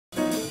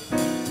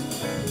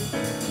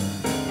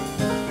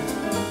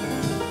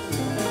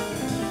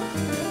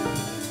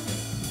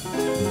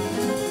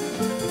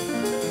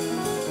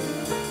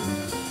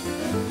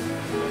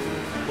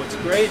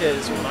great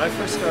is when I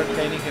first started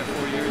painting here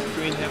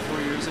 3.5, 4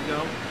 years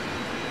ago,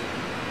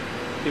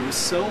 it was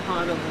so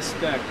hot on this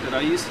deck that I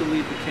used to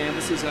leave the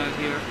canvases out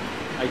here.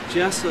 I'd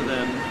gesso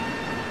them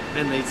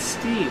and they'd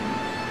steam.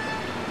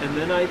 And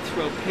then I'd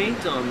throw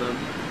paint on them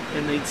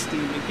and they'd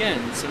steam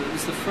again. So it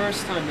was the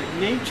first time that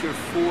nature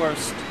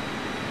forced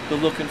the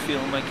look and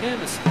feel of my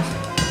canvases.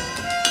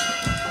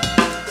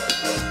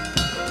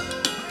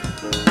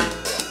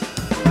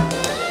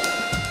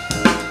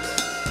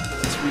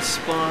 It's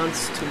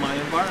response to my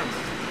environment.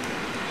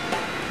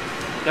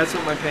 That's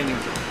what my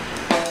paintings are.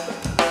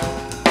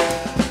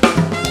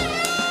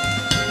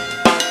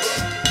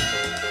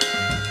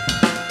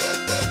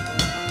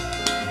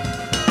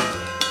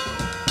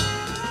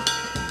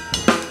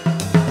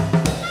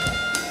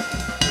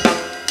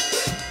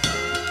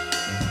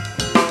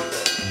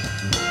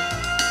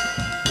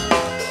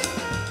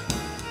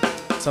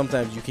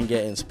 Sometimes you can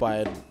get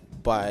inspired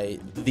by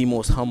the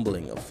most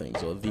humbling of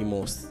things, or the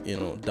most,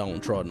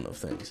 downtrodden of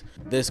things.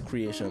 This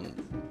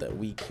creation that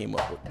we came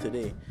up with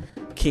today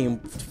came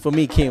from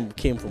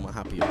a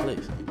happier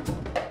place.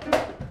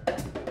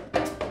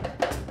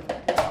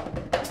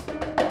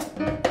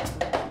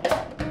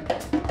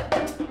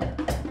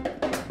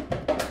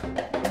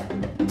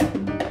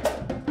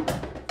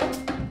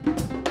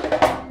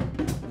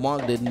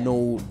 Mark didn't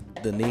know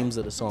the names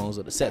of the songs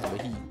or the sets,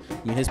 but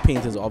his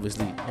paintings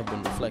obviously have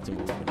been reflecting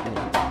what we've been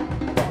doing.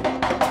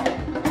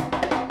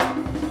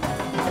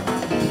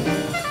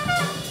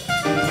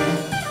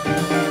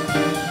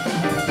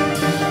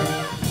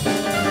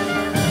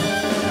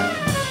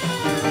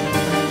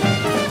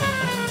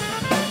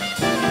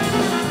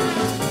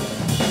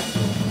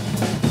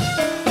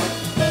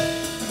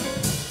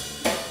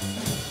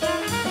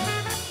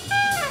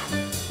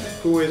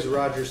 Who is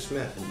Roger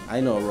Smith?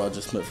 I know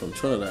Roger Smith from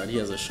Trinidad. He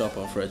has a shop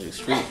on Frederick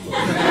Street.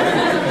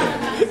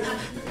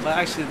 Well,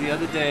 actually, the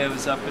other day I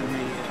was up in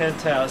the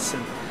Penthouse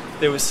and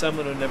there was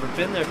someone who'd never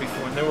been there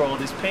before, and there were all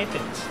these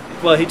paintings.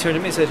 Well, he turned to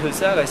me and said, "Who's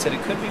that?" I said,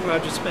 "It could be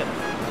Roger Smith.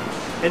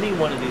 Any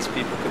one of these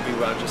people could be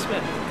Roger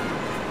Smith."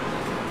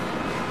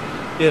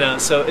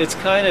 So it's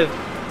kind of,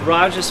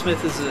 Roger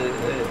Smith is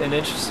an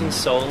interesting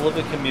soul of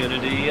a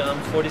community on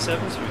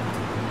 47th Street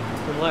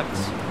in Lex,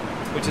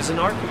 which is an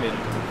art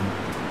community.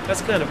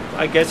 That's kind of,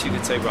 I guess you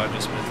could say, Roger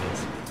Smith.